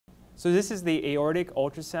So this is the aortic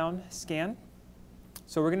ultrasound scan.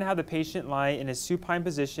 So we're going to have the patient lie in a supine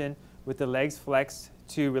position with the legs flexed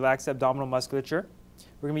to relax the abdominal musculature.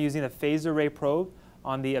 We're going to be using a phased array probe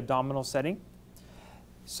on the abdominal setting.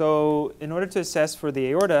 So in order to assess for the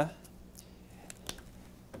aorta,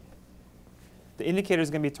 the indicator is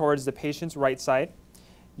going to be towards the patient's right side.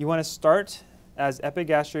 You want to start as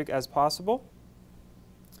epigastric as possible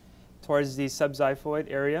towards the subxiphoid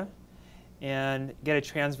area and get a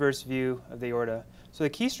transverse view of the aorta. So the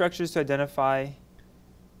key structures to identify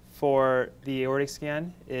for the aortic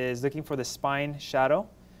scan is looking for the spine shadow,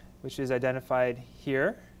 which is identified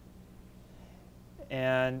here.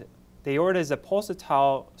 And the aorta is a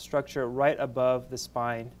pulsatile structure right above the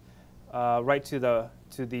spine, right to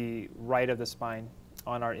the right of the spine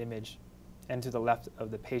on our image and to the left of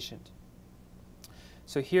the patient.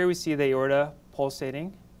 So here we see the aorta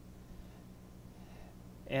pulsating.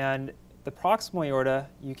 And the proximal aorta,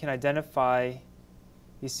 you can identify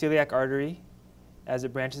the celiac artery as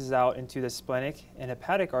it branches out into the splenic and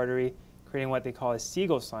hepatic artery, creating what they call a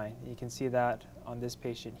Siegel sign. You can see that on this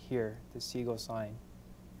patient here, the Siegel sign.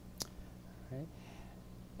 Right.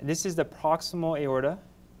 And this is the proximal aorta,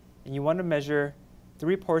 and you want to measure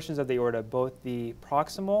 3 portions of the aorta, both the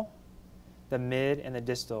proximal, the mid, and the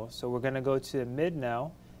distal. So we're going to go to the mid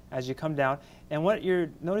now as you come down. And what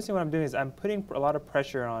you're noticing what I'm doing is I'm putting a lot of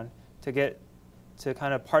pressure on to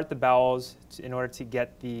kind of part the bowels in order to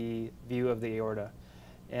get the view of the aorta.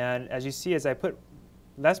 And as you see, as I put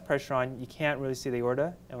less pressure on, you can't really see the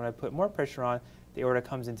aorta. And when I put more pressure on, the aorta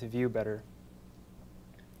comes into view better.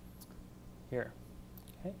 Here.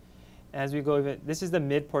 Okay. As we go even, this is the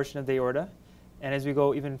mid portion of the aorta. And as we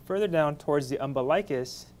go even further down towards the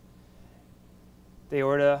umbilicus, the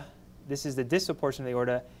aorta, this is the distal portion of the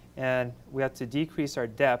aorta, and we have to decrease our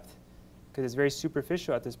depth because it's very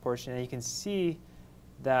superficial at this portion, and you can see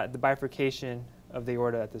that the bifurcation of the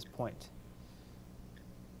aorta at this point.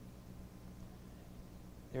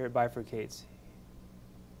 There it bifurcates.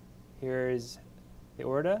 Here is the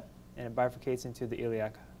aorta, and it bifurcates into the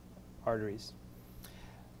iliac arteries.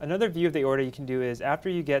 Another view of the aorta you can do is after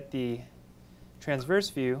you get the transverse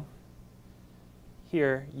view,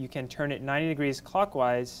 here you can turn it 90 degrees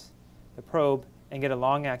clockwise, the probe, and get a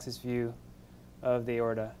long axis view of the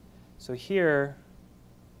aorta. So here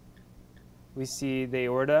we see the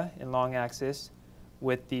aorta in long axis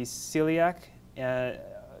with the celiac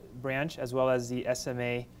branch as well as the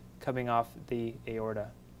SMA coming off the aorta.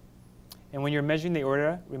 And when you're measuring the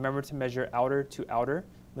aorta, remember to measure outer to outer,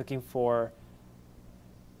 looking for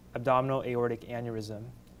abdominal aortic aneurysm.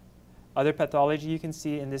 Other pathology you can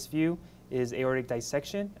see in this view is aortic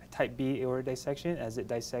dissection, type B aortic dissection, as it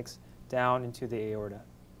dissects down into the aorta.